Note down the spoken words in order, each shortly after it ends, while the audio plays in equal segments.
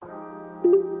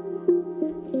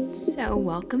So,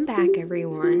 welcome back,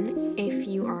 everyone. If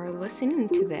you are listening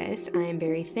to this, I am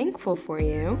very thankful for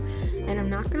you. And I'm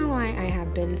not gonna lie, I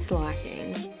have been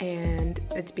slacking. And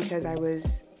it's because I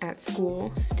was at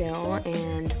school still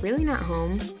and really not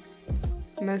home.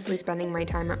 Mostly spending my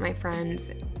time at my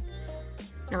friends,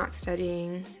 not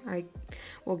studying. I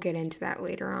will get into that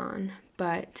later on.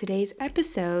 But today's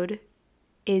episode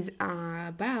is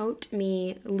about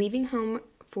me leaving home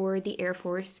for the Air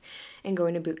Force and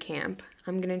going to boot camp.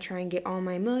 I'm going to try and get all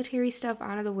my military stuff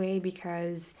out of the way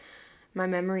because my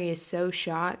memory is so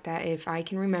shot that if I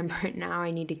can remember it now,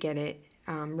 I need to get it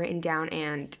written down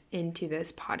and into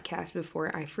this podcast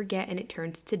before I forget and it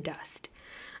turns to dust.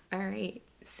 All right.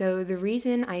 So the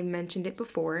reason I mentioned it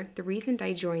before, the reason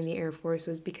I joined the Air Force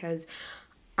was because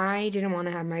I didn't want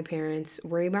to have my parents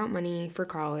worry about money for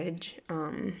college.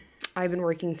 I've been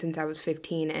working since I was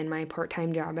 15 and my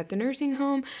part-time job at the nursing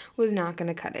home was not going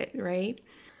to cut it, right?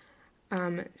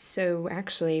 So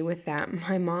actually with that,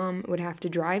 my mom would have to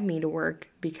drive me to work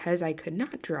because I could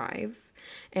not drive.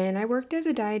 And I worked as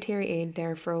a dietary aide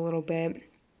there for a little bit.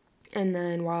 And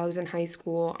then while I was in high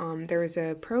school, there was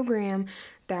a program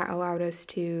that allowed us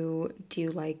to do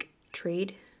like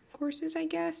trade courses, I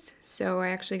guess. So I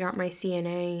actually got my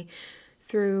CNA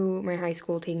through my high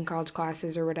school, taking college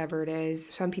classes or whatever it is.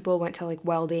 Some people went to like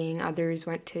welding, others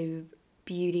went to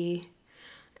beauty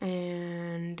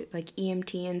and like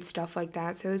EMT and stuff like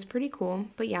that. So it was pretty cool.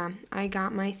 But yeah, I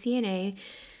got my CNA.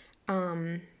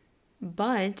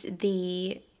 But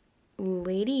the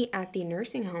lady at the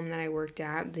nursing home that I worked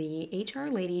at, the HR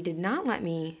lady, did not let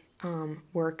me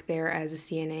work there as a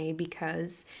CNA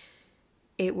because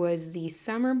it was the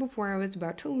summer before I was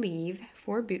about to leave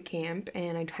for boot camp,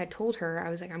 and I had told her, I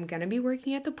was like, I'm going to be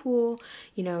working at the pool.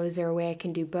 Is there a way I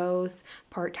can do both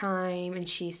part-time? And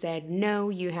she said, no,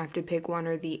 you have to pick one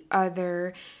or the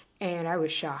other. And I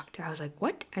was shocked. I was like,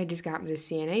 what? I just got the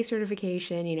CNA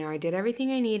certification. I did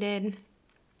everything I needed.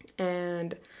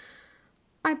 And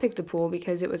I picked the pool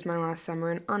because it was my last summer,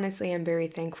 and honestly, I'm very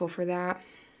thankful for that.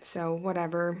 So,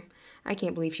 whatever. I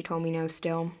can't believe she told me no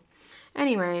still.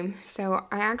 Anyway, so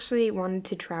I actually wanted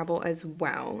to travel as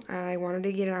well. I wanted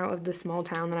to get out of the small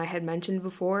town that I had mentioned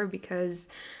before because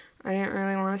I didn't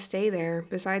really want to stay there.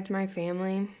 Besides my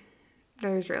family,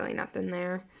 there's really nothing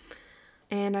there.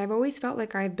 And I've always felt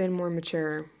like I've been more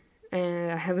mature,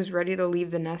 and I was ready to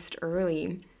leave the nest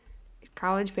early.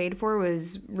 College paid for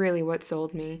was really what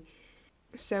sold me.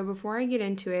 So before I get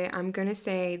into it, I'm going to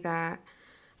say that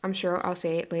I'm sure I'll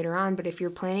say it later on, but if you're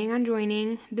planning on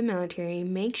joining the military,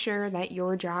 make sure that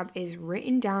your job is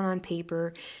written down on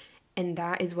paper and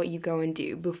that is what you go and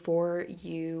do before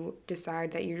you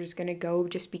decide that you're just going to go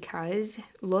just because.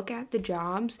 Look at the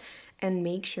jobs and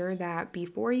make sure that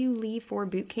before you leave for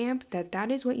boot camp that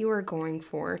is what you are going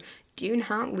for. Do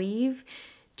not leave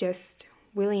just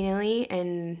willy-nilly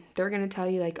and they're going to tell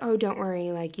you like, oh, don't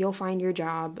worry, like you'll find your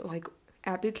job like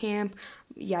at boot camp,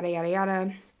 yada, yada,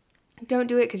 yada. Don't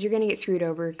do it because you're going to get screwed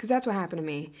over because that's what happened to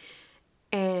me.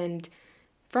 And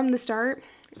from the start,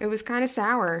 it was kind of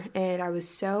sour and I was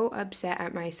so upset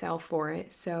at myself for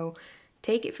it. So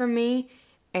take it from me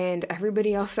and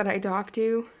everybody else that I talk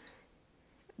to,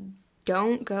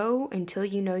 don't go until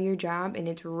you know your job and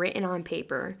it's written on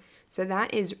paper. So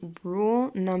that is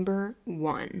rule number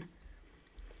 1.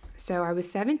 So I was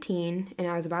 17 and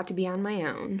I was about to be on my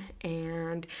own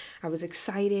and I was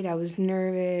excited, I was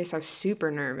nervous, I was super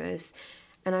nervous.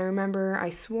 And I remember I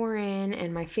swore in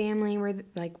and my family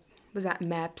was at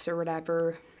MEPS or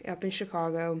whatever up in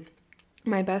Chicago.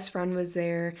 My best friend was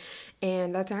there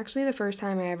and that's actually the first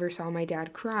time I ever saw my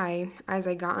dad cry as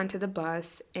I got onto the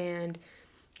bus, and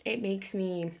it makes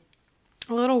me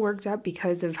a little worked up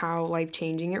because of how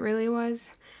life-changing it really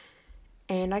was.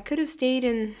 And I could have stayed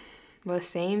in the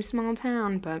same small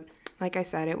town, but like I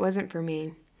said, it wasn't for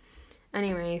me.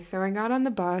 Anyway, so I got on the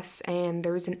bus and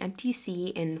there was an empty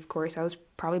seat, and of course I was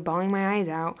probably bawling my eyes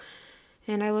out,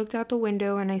 and I looked out the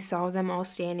window and I saw them all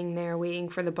standing there waiting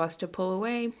for the bus to pull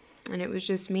away, and it was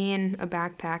just me and a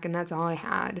backpack and that's all I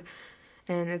had.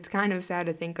 And it's kind of sad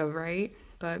to think of, right?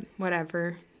 But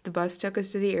whatever. The bus took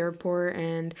us to the airport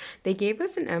and they gave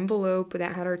us an envelope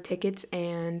that had our tickets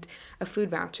and a food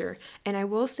voucher. And I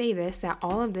will say this, that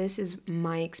all of this is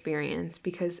my experience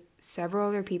because several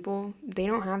other people, they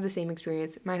don't have the same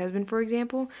experience. My husband, for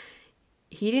example,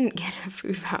 he didn't get a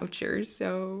food voucher.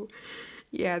 So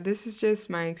yeah, this is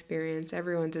just my experience.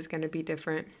 Everyone's is going to be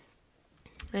different.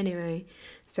 Anyway,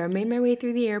 so I made my way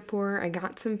through the airport. I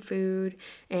got some food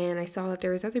and I saw that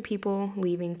there was other people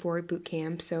leaving for boot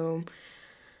camp. So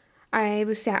I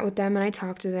was sat with them and I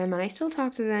talked to them and I still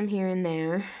talk to them here and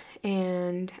there.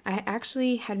 And I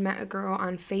actually had met a girl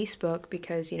on Facebook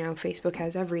because, Facebook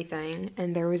has everything.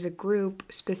 And there was a group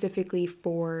specifically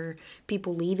for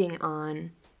people leaving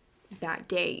on that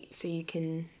date so you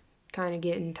can kind of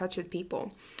get in touch with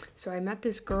people. So I met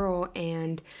this girl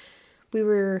and we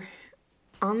were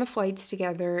on the flights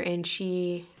together, and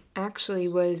she actually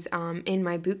was in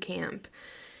my boot camp.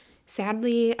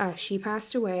 Sadly, she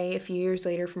passed away a few years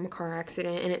later from a car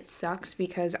accident, and it sucks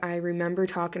because I remember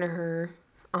talking to her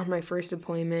on my first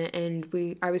deployment,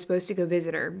 and I was supposed to go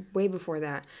visit her way before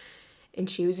that. And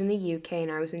she was in the UK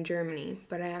and I was in Germany,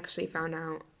 but I actually found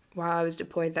out while I was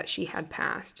deployed that she had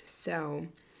passed. So,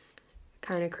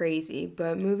 kind of crazy.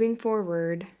 But moving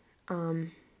forward,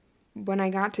 when I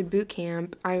got to boot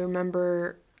camp, I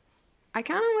remember I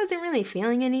kind of wasn't really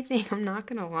feeling anything. I'm not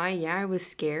going to lie. Yeah, I was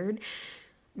scared,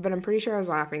 but I'm pretty sure I was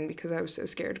laughing because I was so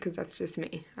scared, because that's just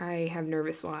me. I have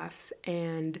nervous laughs.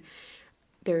 And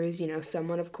there is,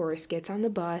 someone, of course, gets on the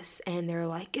bus and they're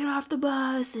like, get off the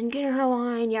bus and get in her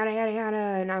line, yada, yada, yada.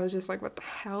 And I was just like, what the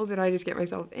hell did I just get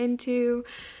myself into?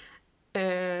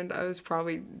 And I was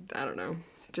probably, I don't know,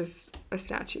 just a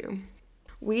statue.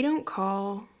 We don't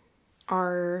call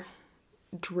our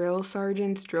drill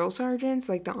sergeants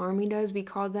like the Army does. We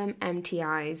call them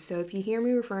MTIs. So if you hear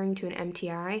me referring to an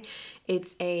MTI,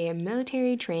 it's a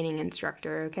military training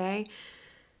instructor, okay?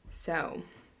 So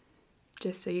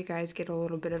just so you guys get a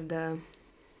little bit of the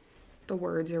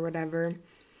words or whatever.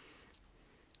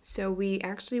 So we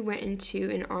actually went into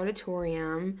an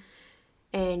auditorium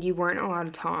and you weren't allowed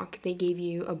to talk. They gave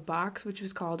you a box, which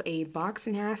was called a box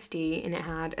nasty, and it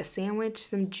had a sandwich,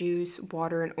 some juice,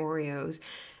 water, and Oreos.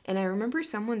 And I remember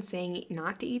someone saying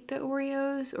not to eat the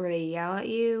Oreos, or they yell at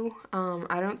you.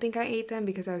 I don't think I ate them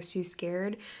because I was too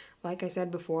scared. Like I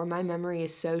said before, my memory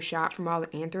is so shot from all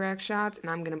the anthrax shots, and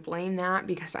I'm going to blame that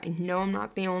because I know I'm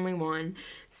not the only one.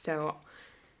 So,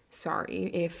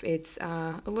 sorry if it's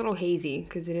a little hazy,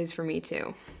 because it is for me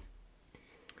too.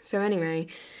 So anyway,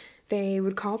 they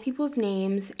would call people's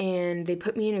names and they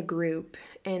put me in a group,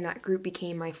 and that group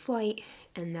became my flight,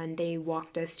 and then they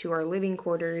walked us to our living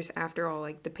quarters after all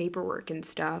like the paperwork and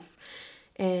stuff.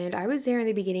 And I was there in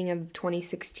the beginning of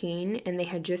 2016, and they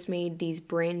had just made these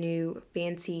brand new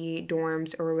fancy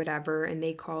dorms or whatever, and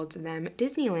they called them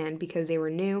Disneyland because they were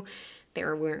new. They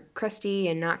weren't crusty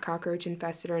and not cockroach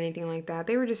infested or anything like that.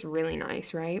 They were just really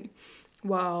nice, right?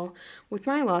 Well, with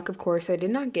my luck, of course, I did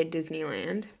not get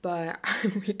Disneyland, but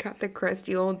we got the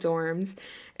crusty old dorms,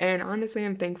 and honestly,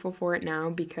 I'm thankful for it now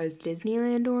because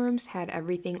Disneyland dorms had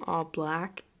everything all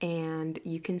black, and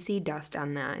you can see dust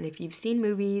on that. And if you've seen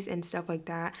movies and stuff like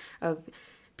that of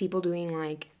people doing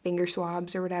like finger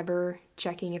swabs or whatever,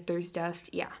 checking if there's dust,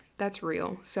 yeah, that's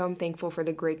real. So I'm thankful for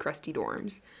the gray crusty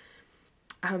dorms.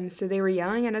 So they were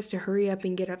yelling at us to hurry up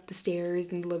and get up the stairs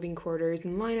in the living quarters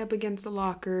and line up against the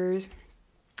lockers.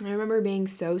 I remember being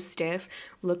so stiff,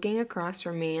 looking across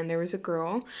from me, and there was a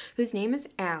girl whose name is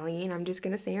Allie, and I'm just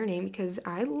going to say her name because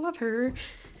I love her.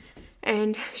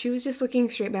 And she was just looking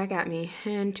straight back at me.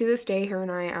 And to this day, her and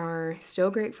I are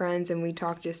still great friends, and we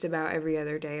talk just about every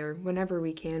other day or whenever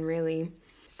we can, really.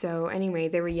 So anyway,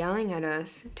 they were yelling at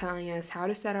us, telling us how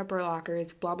to set up our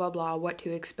lockers, blah, blah, blah, what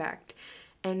to expect.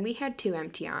 And we had two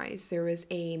MTIs. There was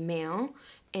a male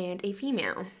and a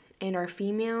female. And our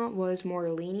female was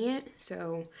more lenient,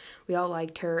 so we all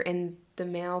liked her. And the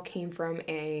male came from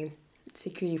a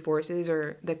security forces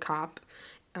or the cop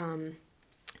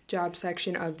job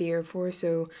section of the Air Force.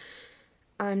 So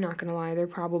I'm not going to lie, they're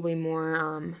probably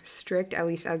more strict, at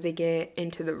least as they get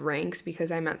into the ranks,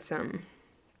 because I met some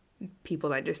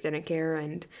people that just didn't care.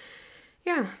 And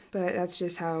yeah, but that's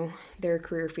just how their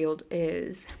career field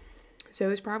is. So it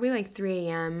was probably like 3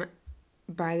 a.m.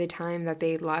 by the time that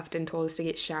they left and told us to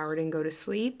get showered and go to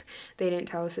sleep. They didn't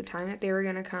tell us the time that they were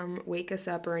going to come wake us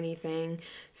up or anything.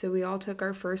 So we all took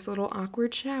our first little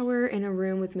awkward shower in a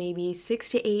room with maybe 6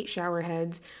 to 8 shower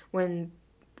heads when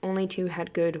only 2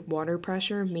 had good water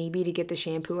pressure, maybe to get the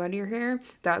shampoo out of your hair.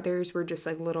 The others were just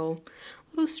like little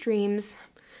streams.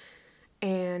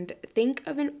 And think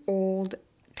of an old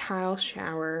tile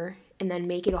shower and then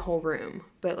make it a whole room,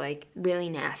 but like really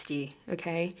nasty,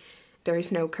 okay?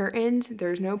 There's no curtains,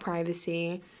 there's no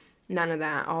privacy, none of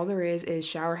that. All there is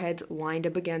shower heads lined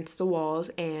up against the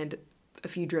walls and a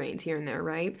few drains here and there,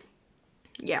 right?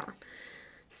 Yeah.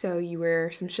 So you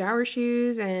wear some shower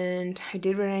shoes, and I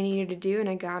did what I needed to do, and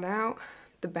I got out.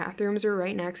 The bathrooms were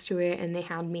right next to it, and they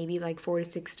had maybe like 4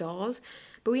 to 6 stalls,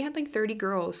 but we had like 30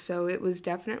 girls, so it was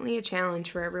definitely a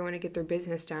challenge for everyone to get their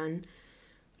business done.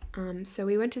 So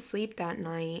we went to sleep that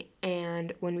night,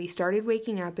 and when we started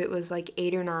waking up, it was like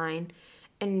 8 or 9,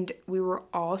 And we were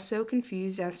all so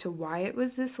confused as to why it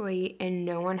was this late and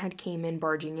no one had came in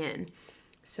barging in.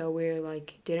 So we were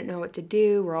like, didn't know what to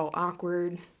do. We're all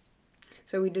awkward.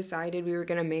 So we decided we were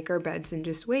going to make our beds and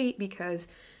just wait because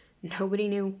nobody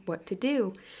knew what to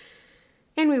do.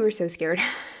 And we were so scared.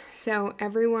 So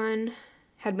everyone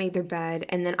had made their bed,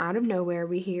 and then out of nowhere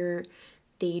we hear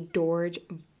the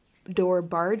door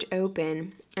barge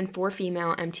open, and 4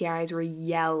 female MTIs were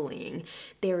yelling.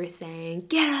 They were saying,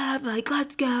 "Get up, like,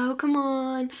 let's go, come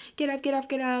on, get up, get up,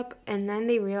 get up." And then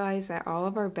they realized that all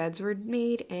of our beds were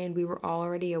made and we were all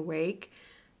already awake,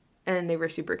 and they were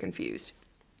super confused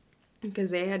because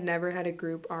they had never had a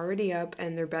group already up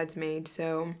and their beds made.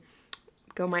 So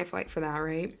go my flight for that,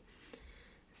 right?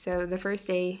 So the first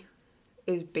day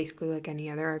is basically like any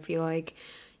other. I feel like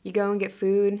you go and get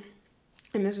food.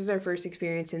 And this was our first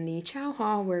experience in the chow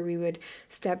hall, where we would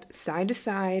step side to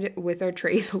side with our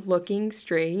trays looking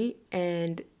straight,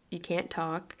 and you can't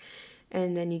talk.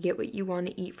 And then you get what you want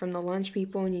to eat from the lunch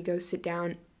people, and you go sit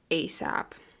down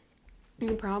ASAP.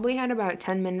 You probably had about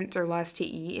 10 minutes or less to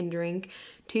eat and drink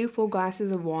 2 full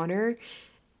glasses of water,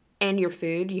 and your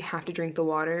food. You have to drink the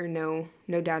water, no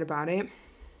doubt about it.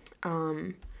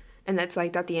 And that's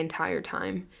like that the entire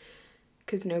time.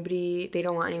 Because they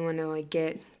don't want anyone to like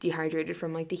get dehydrated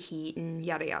from like the heat and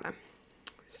yada yada.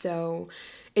 So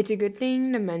it's a good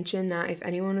thing to mention that if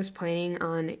anyone was planning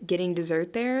on getting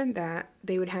dessert there, that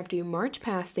they would have to march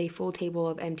past a full table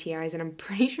of MTIs, and I'm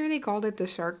pretty sure they called it the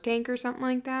Shark Tank or something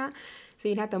like that. So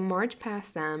you'd have to march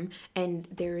past them, and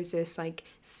there was this like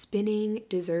spinning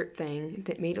dessert thing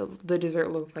that made the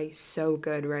dessert look like so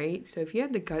good, right? So if you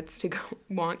had the guts to go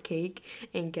want cake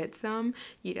and get some,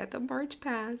 you'd have to march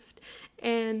past,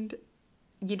 and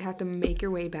you'd have to make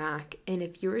your way back. And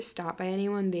if you were stopped by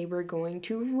anyone, they were going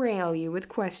to rail you with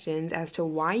questions as to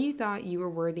why you thought you were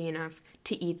worthy enough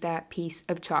to eat that piece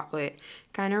of chocolate.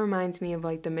 Kind of reminds me of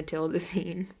like the Matilda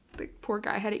scene. The poor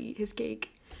guy had to eat his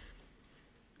cake.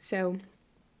 So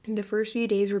the first few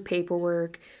days were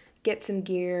paperwork, get some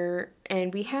gear,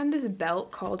 and we had this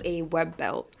belt called a web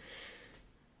belt.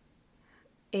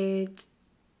 It,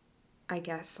 I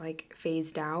guess, like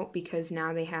phased out because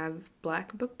now they have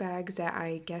black book bags that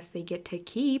I guess they get to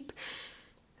keep.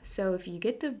 So if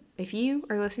you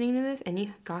are listening to this and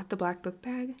you got the black book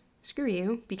bag, screw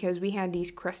you, because we had these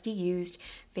crusty used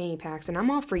fanny packs, and I'm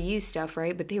all for used stuff,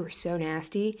 right? But they were so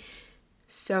nasty.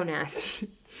 So nasty.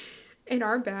 And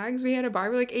our bags we had to buy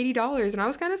were like $80, and I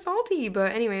was kind of salty.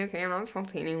 But anyway, okay, I'm not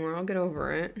salty anymore. I'll get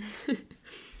over it.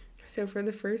 So for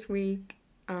the first week,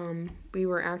 we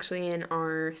were actually in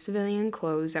our civilian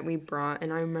clothes that we brought,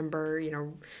 and I remember,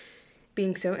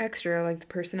 being so extra, like the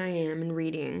person I am, and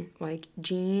reading, like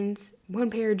jeans, 1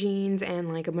 pair of jeans,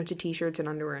 and like a bunch of t-shirts and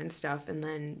underwear and stuff, and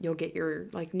then you'll get your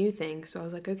like new thing. So I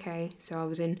was like, okay. So I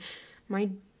was in my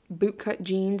bootcut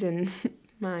jeans and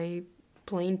my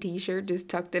plain t-shirt just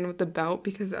tucked in with the belt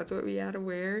because that's what we had to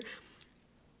wear.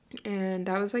 And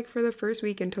that was like for the first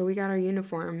week until we got our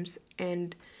uniforms,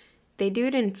 and they do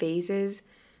it in phases.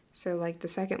 So like the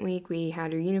second week we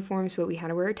had our uniforms, but we had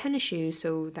to wear tennis shoes,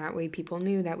 so that way people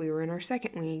knew that we were in our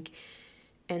second week.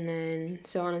 And then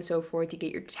so on and so forth. You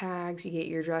get your tags, you get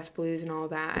your dress blues and all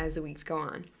that as the weeks go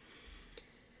on.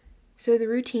 So the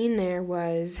routine there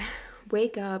was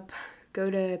wake up, go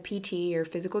to PT or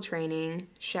physical training,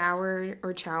 shower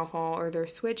or chow hall, or they're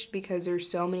switched because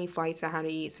there's so many flights that had to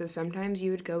eat. So sometimes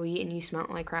you would go eat and you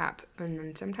smelled like crap. And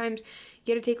then sometimes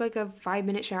you had to take like a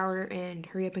 5-minute shower and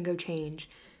hurry up and go change.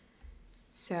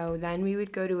 So then we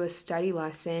would go to a study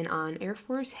lesson on Air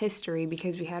Force history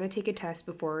because we had to take a test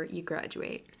before you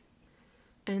graduate.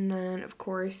 And then, of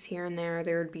course, here and there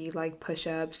would be like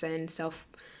push-ups and self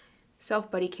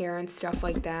buddy care and stuff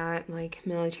like that, like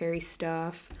military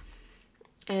stuff.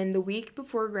 And the week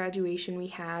before graduation, we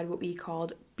had what we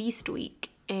called Beast Week.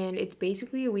 And it's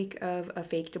basically a week of a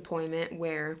fake deployment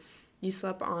where you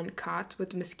slept on cots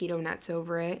with mosquito nets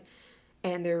over it.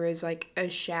 And there was like a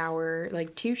shower,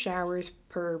 like 2 showers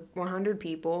per 100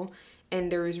 people.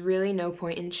 And there was really no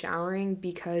point in showering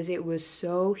because it was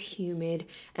so humid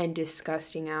and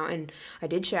disgusting out. And I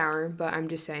did shower, but I'm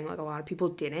just saying, like, a lot of people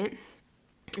didn't.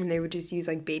 And they would just use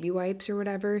like baby wipes or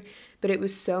whatever. But it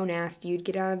was so nasty. You'd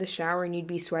get out of the shower and you'd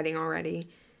be sweating already.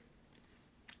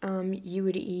 You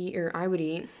would eat, or I would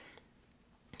eat,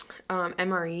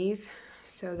 MREs.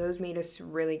 So those made us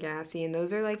really gassy. And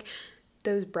those are like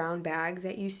those brown bags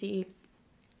that you see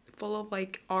full of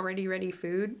like already ready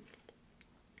food.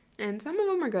 And some of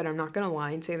them are good. I'm not going to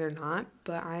lie and say they're not.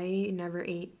 But I never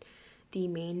ate the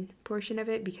main portion of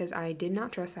it because I did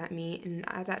not trust that meat, and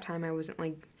at that time I wasn't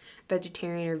like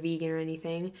vegetarian or vegan or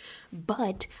anything,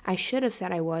 but I should have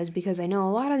said I was because I know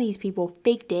a lot of these people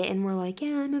faked it and were like,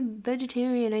 yeah, I'm a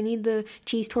vegetarian, I need the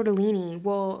cheese tortellini.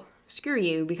 Well, screw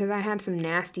you, because I had some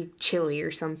nasty chili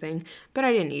or something, but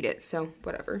I didn't eat it, so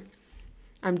whatever.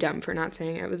 I'm dumb for not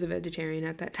saying I was a vegetarian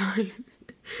at that time.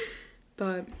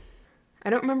 But I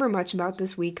don't remember much about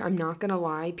this week, I'm not gonna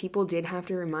lie. People did have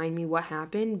to remind me what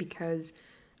happened because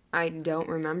I don't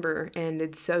remember, and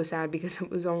it's so sad because it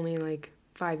was only like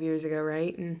 5 years ago,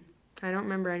 right? And I don't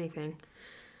remember anything.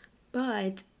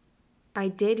 But I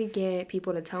did get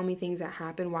people to tell me things that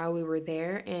happened while we were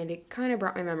there, and it kind of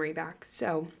brought my memory back.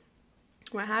 So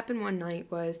what happened one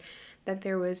night was that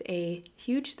there was a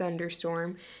huge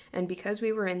thunderstorm, and because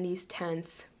we were in these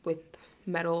tents with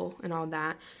metal and all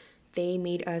that, they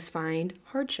made us find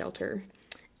hard shelter.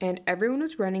 And everyone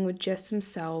was running with just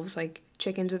themselves, like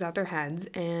chickens without their heads,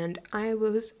 and I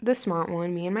was the smart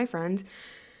one, me and my friends,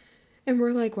 and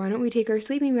we're like, why don't we take our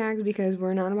sleeping bags because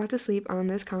we're not about to sleep on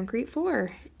this concrete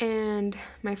floor. And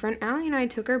my friend Allie and I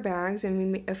took our bags,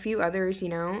 and a few others,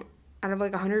 out of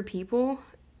like 100 people,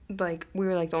 like we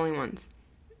were like the only ones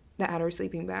that had our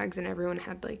sleeping bags, and everyone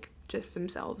had like just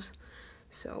themselves.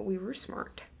 So we were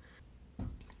smart.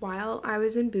 While I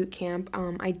was in boot camp,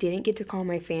 I didn't get to call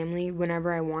my family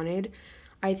whenever I wanted.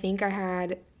 I think I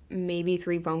had maybe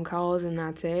 3 phone calls, and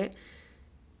that's it.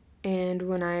 And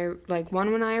one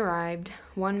when I arrived,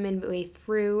 one midway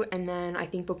through, and then I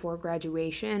think before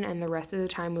graduation, and the rest of the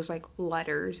time was like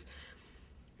letters.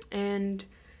 And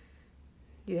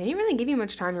they didn't really give you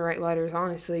much time to write letters,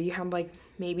 honestly. You had like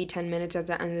maybe 10 minutes at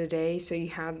the end of the day, so you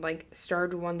had like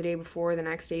started one the day before, the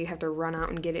next day you have to run out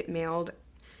and get it mailed,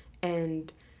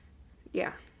 and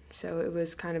yeah, so it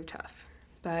was kind of tough.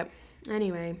 But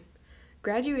anyway,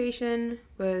 graduation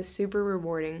was super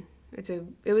rewarding.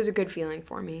 It was a good feeling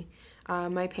for me.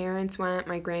 My parents went,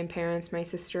 my grandparents, my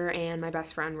sister, and my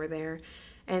best friend were there.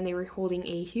 And they were holding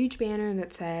a huge banner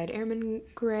that said Airman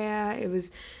Correa. It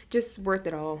was just worth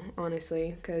it all,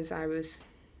 honestly, because I was,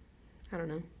 I don't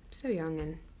know, so young.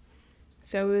 And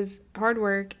so it was hard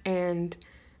work, and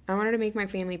I wanted to make my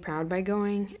family proud by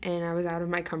going, and I was out of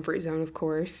my comfort zone, of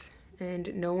course.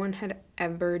 And no one had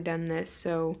ever done this,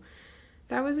 so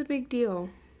that was a big deal.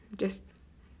 Just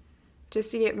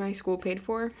to get my school paid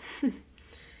for.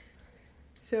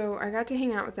 So I got to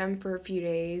hang out with them for a few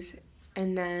days,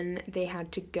 and then they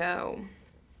had to go.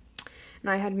 And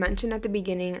I had mentioned at the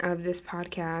beginning of this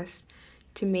podcast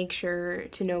to make sure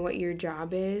to know what your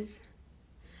job is.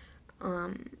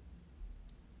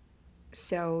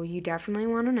 So you definitely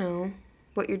want to know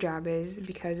what your job is,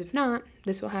 because if not,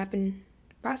 this will happen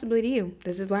possibly to you.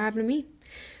 This is what happened to me.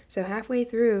 So halfway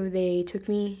through, they took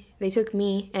me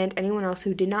and anyone else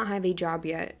who did not have a job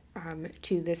yet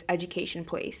to this education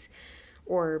place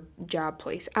or job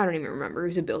place. I don't even remember. It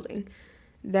was a building.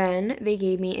 Then they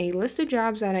gave me a list of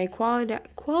jobs that I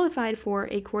qualified for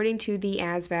according to the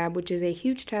ASVAB, which is a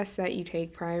huge test that you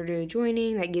take prior to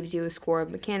joining that gives you a score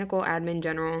of mechanical, admin,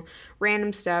 general,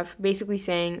 random stuff, basically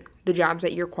saying the jobs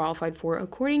that you're qualified for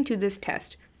according to this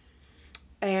test.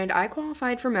 And I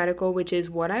qualified for medical, which is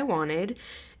what I wanted,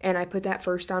 and I put that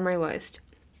first on my list.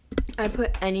 I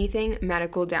put anything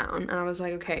medical down, and I was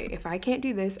like, okay, if I can't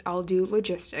do this, I'll do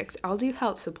logistics, I'll do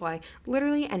health supply,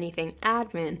 literally anything,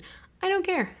 admin. I don't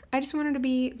care. I just wanted to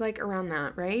be like around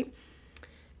that, right?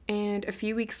 And a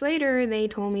few weeks later, they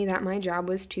told me that my job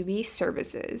was to be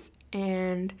services.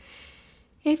 And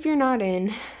if you're not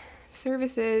in,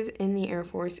 services in the Air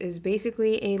Force is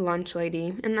basically a lunch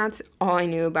lady, and that's all I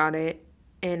knew about it.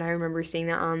 And I remember seeing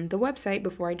that on the website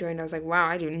before I joined. I was like, wow,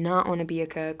 I do not want to be a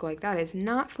cook. Like, that is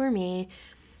not for me.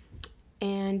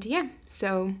 And yeah,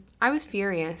 so I was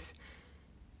furious.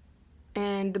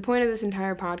 And the point of this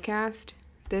entire podcast,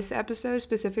 this episode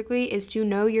specifically, is to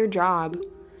know your job.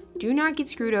 Do not get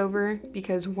screwed over,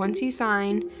 because once you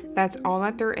sign, that's all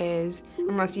that there is,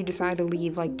 unless you decide to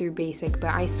leave like through basic.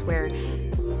 But I swear,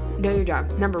 know your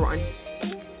job, number 1.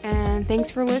 And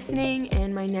thanks for listening,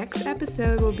 and my next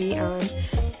episode will be on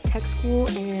tech school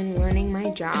and learning my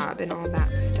job and all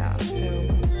that stuff. So